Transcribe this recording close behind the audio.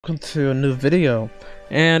Welcome to a new video.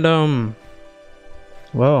 And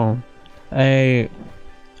well, I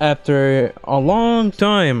after a long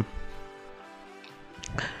time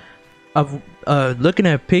of looking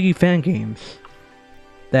at Piggy fan games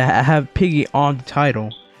that have Piggy on the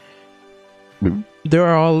title, there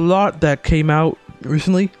are a lot that came out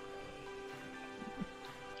recently,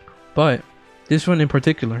 but this one in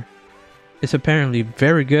particular is apparently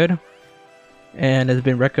very good and has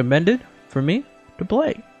been recommended for me to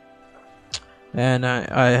play. And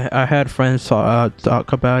I had friends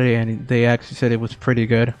talk about it, and they actually said it was pretty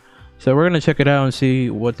good. So we're gonna check it out and see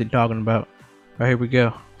what they're talking about. Alright, here we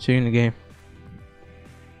go. See you in the game.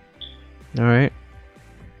 Alright.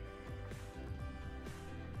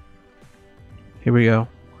 Here we go.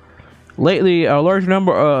 Lately, a large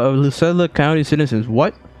number of Lucella County citizens.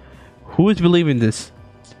 What? Who is believing this?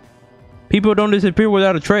 People don't disappear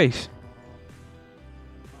without a trace.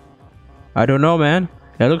 I don't know, man.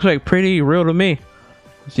 That looks like pretty real to me.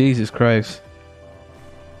 Jesus Christ.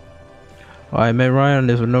 I met Ryan on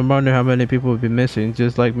this, but no wonder how many people would be missing,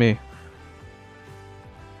 just like me.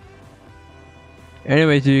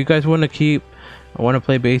 Anyways, do you guys want to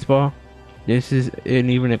play baseball? This isn't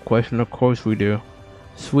even a question. Of course we do.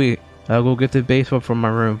 Sweet. I'll go get the baseball from my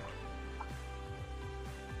room.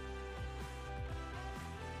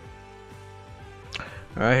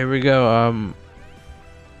 Alright, here we go.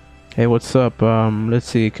 Hey, what's up? Let's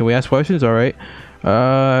see. Can we ask questions? All right.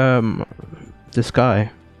 This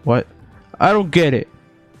guy. What? I don't get it.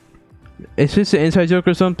 Is this an inside joke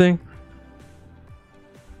or something?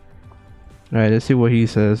 All right. Let's see what he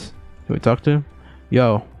says. Can we talk to him?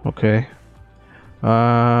 Yo. Okay.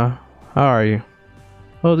 How are you?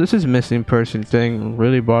 Oh, this is missing person thing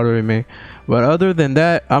really bothering me. But other than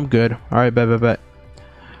that, I'm good. All right. Bet.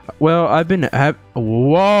 Well, I've been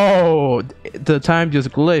whoa, the time just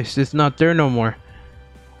glitched. It's not there no more.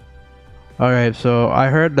 Alright, so I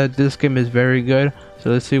heard that this game is very good, so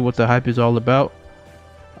let's see what the hype is all about.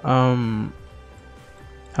 Hi,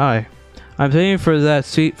 I'm paying for that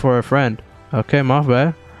seat for a friend. Okay, my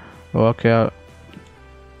bad. Well, okay,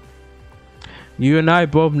 you and I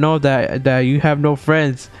both know that you have no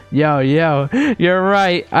friends. Yo, you're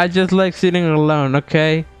right. I just like sitting alone.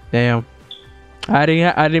 Okay, damn. I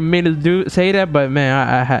didn't mean to say that, but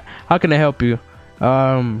man, how can I help you?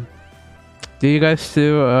 Do you guys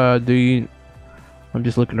still I'm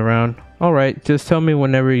just looking around. All right, just tell me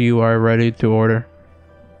whenever you are ready to order.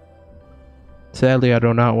 Sadly, I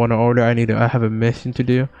do not want to order. I have a mission to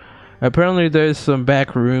do. Apparently, there's some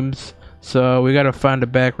back rooms, so we gotta find the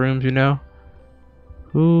back rooms. You know.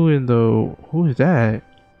 Who is that?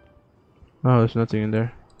 Oh, there's nothing in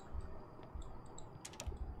there.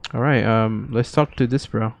 Alright, let's talk to this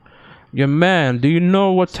bro. Yeah, man, do you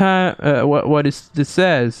know what time, this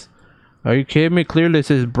says? Are you kidding me? Clearly it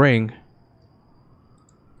says bring.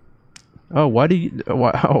 Oh, why do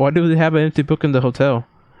they have an empty book in the hotel?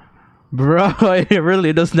 Bro, it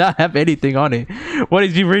really does not have anything on it. What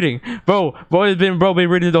is he reading? Bro has been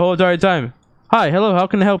reading the whole entire time. Hi, hello, how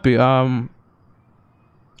can I help you?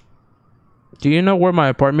 Do you know where my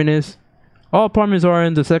apartment is? All apartments are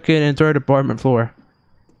in the second and third apartment floor.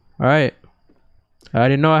 Alright. I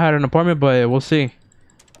didn't know I had an apartment, but we'll see.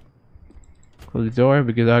 Close the door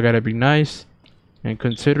because I gotta be nice and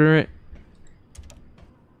considerate.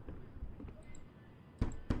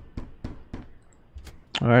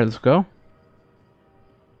 Alright, let's go.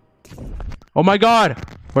 Oh my god!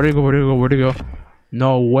 Where'd he go?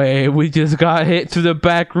 No way, we just got hit to the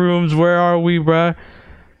back rooms. Where are we, bruh?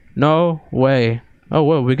 No way. Oh,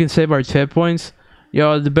 well, we can save our checkpoints.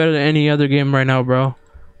 Yo, it's better than any other game right now, bro.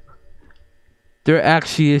 There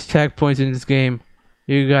actually is checkpoints in this game.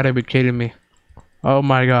 You gotta be kidding me. Oh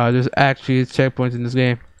my god, there's actually checkpoints in this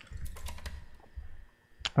game.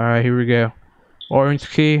 Alright, here we go. Orange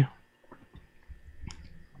key.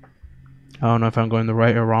 I don't know if I'm going the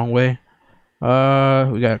right or wrong way. We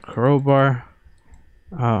got a crowbar.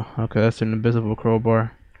 Oh, okay, that's an invisible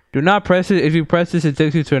crowbar. Do not press it. If you press this, it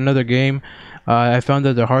takes you to another game. I found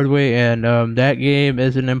that the hard way, and that game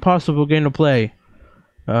is an impossible game to play.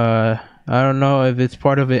 I don't know if it's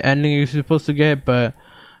part of the ending you're supposed to get, but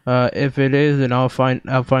if it is, then I'll find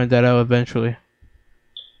that out eventually.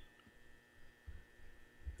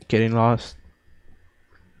 Getting lost.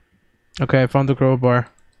 Okay, I found the crowbar.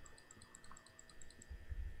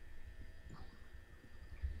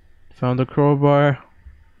 Found the crowbar.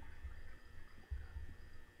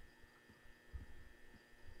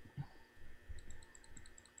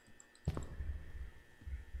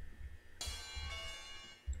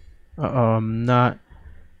 I'm not.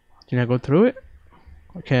 Can I go through it?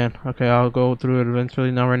 I can. Okay, I'll go through it eventually.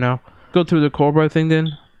 Not right now. Go through the crowbar thing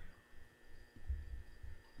then.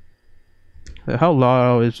 How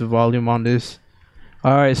loud is the volume on this?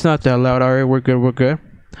 Alright, it's not that loud. Alright, we're good, we're good.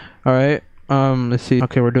 Alright, let's see.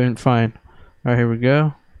 Okay, we're doing fine. Alright, here we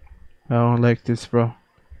go. I don't like this, bro.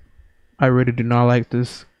 I really do not like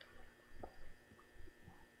this.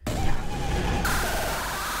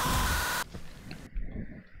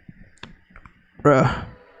 Bruh.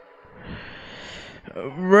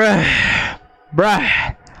 Bruh.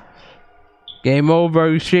 Bruh. Game over. Are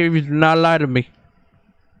you serious? Do not lie to me.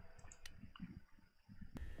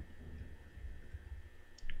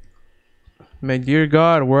 Man, dear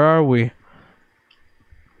God, where are we?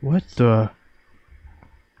 What the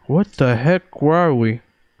heck? Where are we?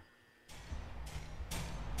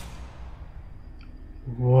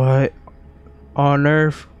 What on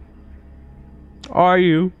earth are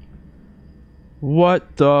you?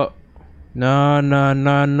 What the? No, no,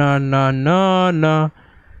 no, no, no, no, no.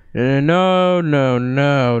 No, no,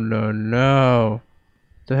 no, no, no.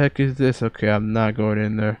 The heck is this? Okay, I'm not going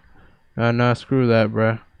in there. No, screw that,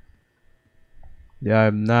 bruh. Yeah,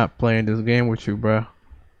 I'm not playing this game with you, bruh.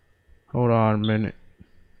 Hold on a minute.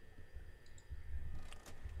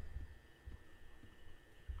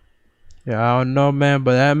 Yeah, I don't know, man,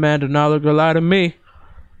 but that man did not look a lot to me.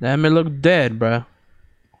 That man looked dead, bruh.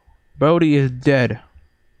 Brody is dead.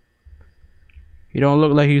 He don't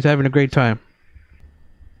look like he's having a great time.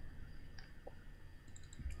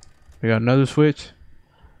 We got another switch.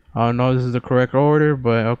 I don't know if this is the correct order,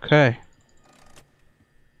 but okay.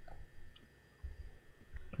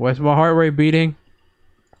 Why's my heart rate beating?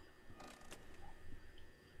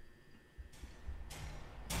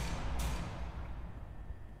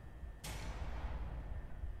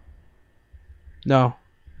 No.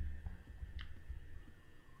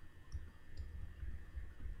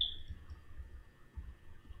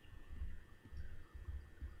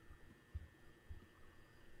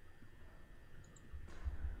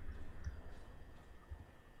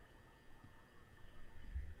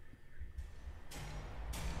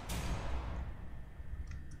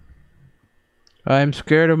 I'm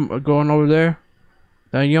scared of going over there.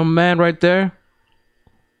 That young man right there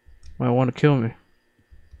might want to kill me.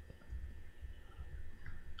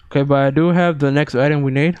 Okay, but I do have the next item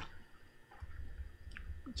we need.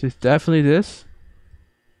 Which is definitely this.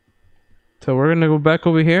 So we're gonna go back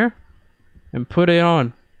over here and put it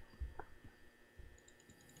on.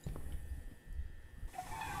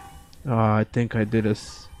 Oh, I think I did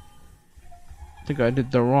this. I think I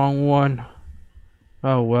did the wrong one.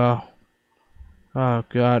 Oh well. Oh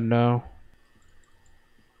God, no.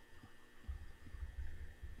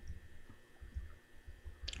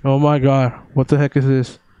 Oh my God, what the heck is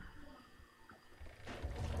this?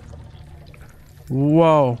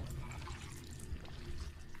 Whoa.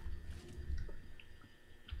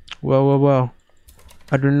 Well.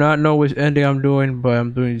 I do not know which ending I'm doing, but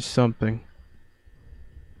I'm doing something.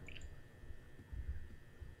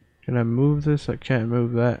 Can I move this? I can't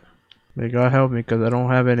move that. May God help me, because I don't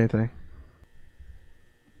have anything.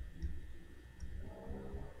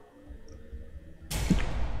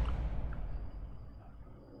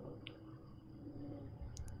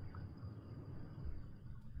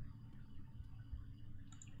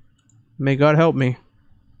 May God help me.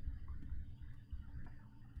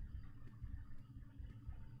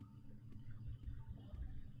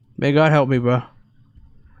 May God help me, bro.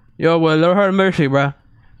 Yo, well, Lord have mercy, bro.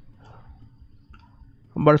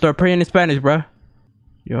 I'm about to start praying in Spanish, bro.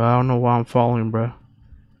 Yo, I don't know why I'm following, bro.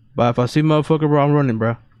 But if I see motherfucker, bro, I'm running,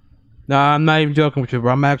 bro. Nah, I'm not even joking with you,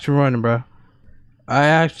 bro. I'm actually running, bro.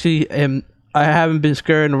 I haven't been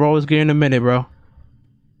scared in the roller game in a minute, bro.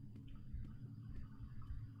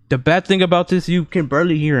 The bad thing about this, you can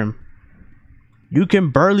barely hear him. You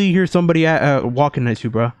can barely hear somebody walking at you,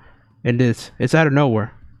 bro. And it's out of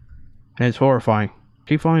nowhere. And it's horrifying.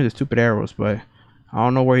 Keep following the stupid arrows, but I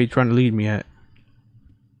don't know where he's trying to lead me at.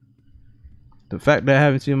 The fact that I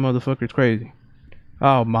haven't seen a motherfucker is crazy.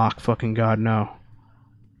 Oh my fucking God, no.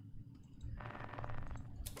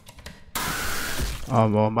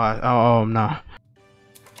 Oh my, oh nah.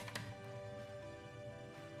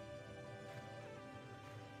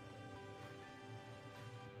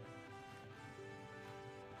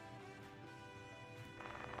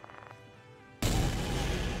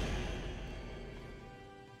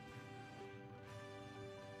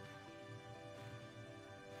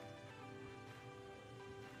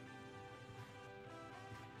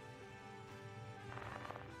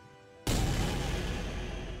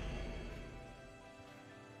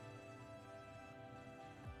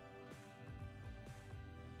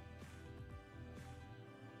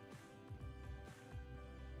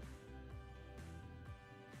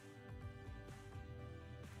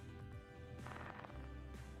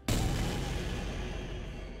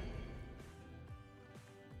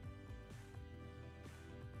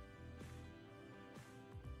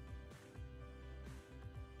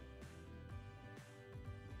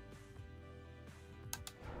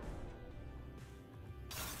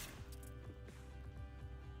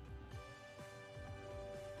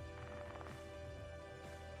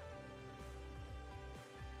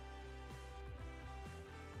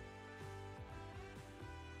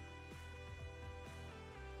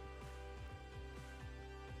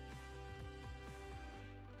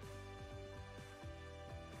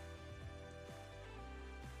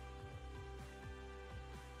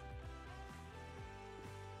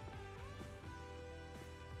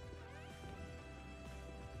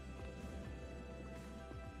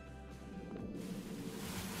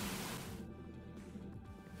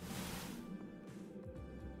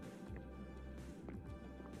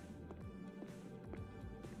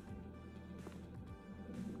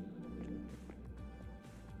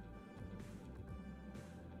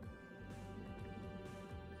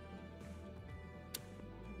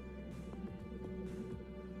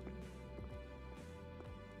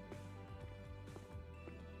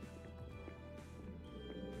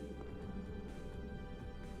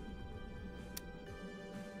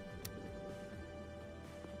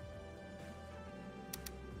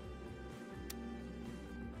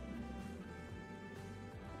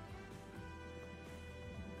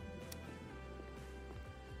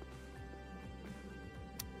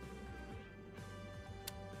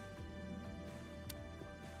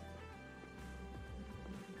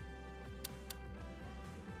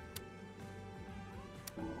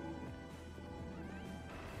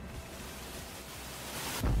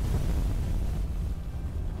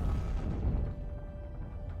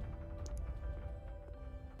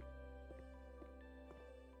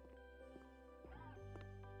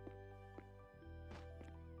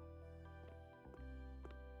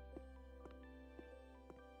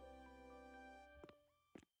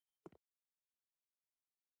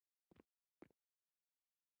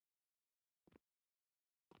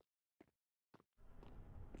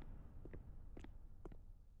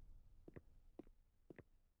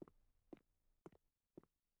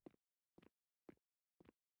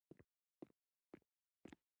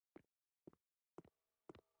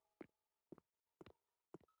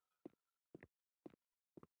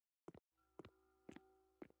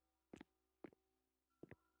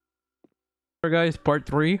 Alright guys, part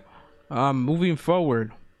 3. Moving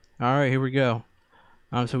forward. Alright, here we go.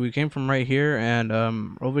 So we came from right here, and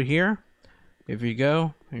over here, if you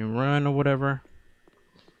go and run or whatever,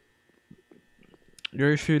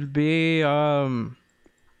 there should be a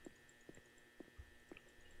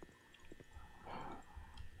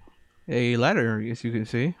ladder, as you can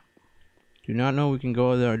see. Do not know we can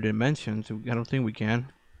go other dimensions. I don't think we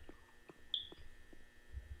can.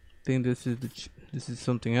 I think this is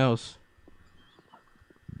something else.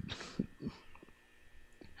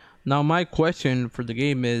 Now my question for the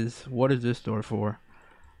game is, what is this door for?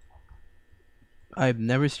 I've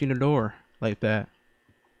never seen a door like that.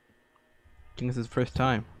 I think this is the first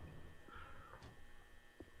time.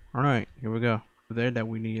 Alright, here we go. There that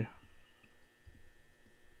we need.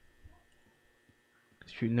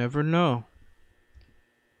 'Cause you never know.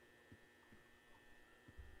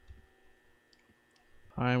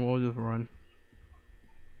 Fine, we'll just run.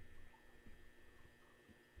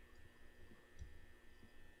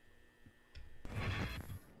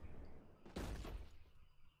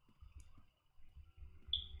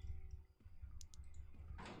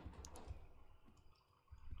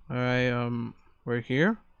 Alright, we're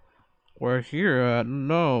here? We're here, I don't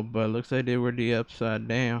know, but it looks like they were the upside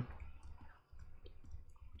down.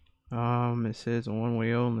 It says one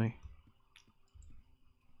way only.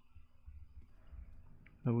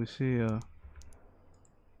 Let me see,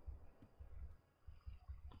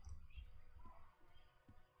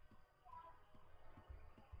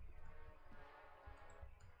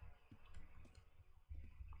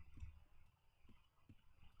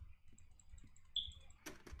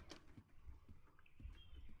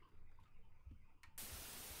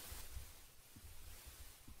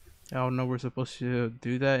 I don't know, we're supposed to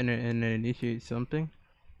do that and initiate something.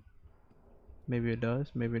 Maybe it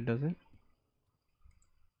does, maybe it doesn't.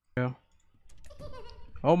 Yeah.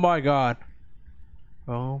 Oh my god.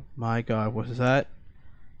 Oh my god, was that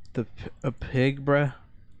a pig, bruh?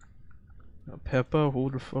 A Peppa? Who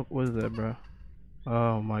the fuck was that, bruh?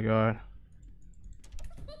 Oh my god.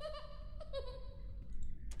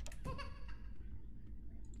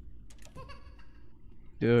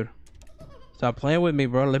 Dude. Stop playing with me,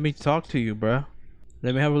 bro. Let me talk to you, bro.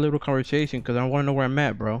 Let me have a little conversation, because I want to know where I'm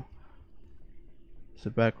at, bro. It's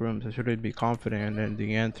the back rooms. I should be confident in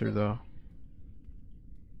the answer, though.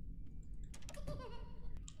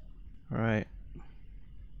 Alright.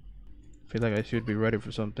 Feel like I should be ready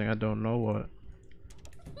for something. I don't know what.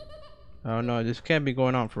 I don't know. This can't be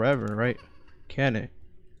going on forever, right? Can it?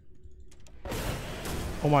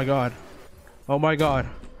 Oh my god. Oh my god.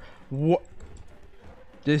 What?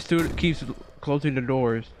 This dude keeps closing the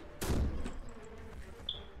doors.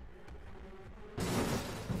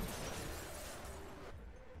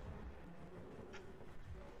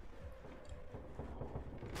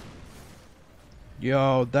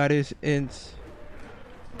 Yo, that is ins.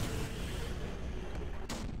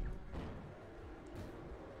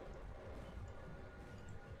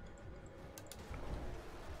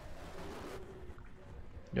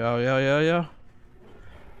 Yo, yo, yo, yo.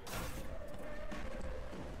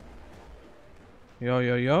 Yo,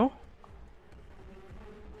 yo, yo.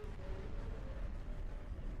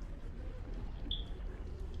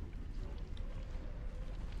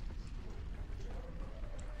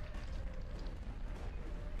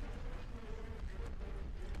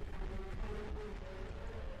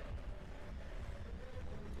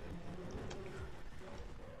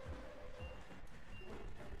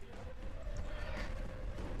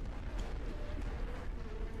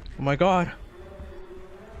 Oh my god.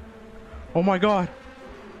 Oh my god.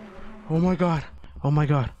 Oh my god. Oh my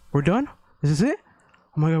god. We're done? Is this it?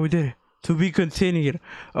 Oh my god, we did it. To be continued.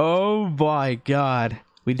 Oh my god.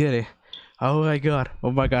 We did it. Oh my god.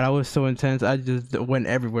 Oh my god. I was so intense. I just went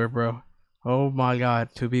everywhere, bro. Oh my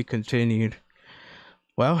god. To be continued.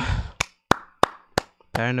 Well,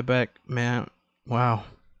 pat in the back, man. Wow.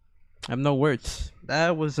 I have no words.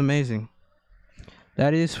 That was amazing.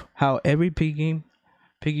 That is how every Piggy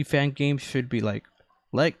fan game should be like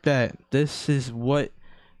that. This is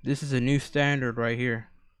a new standard right here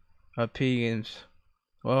of Piggy games.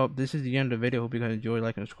 Well, this is the end of the video. Hope you guys enjoy,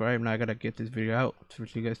 like and subscribe. Now I gotta get this video out for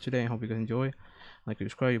you guys today. I hope you guys enjoy. Like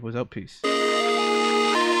and subscribe. What's up? Peace.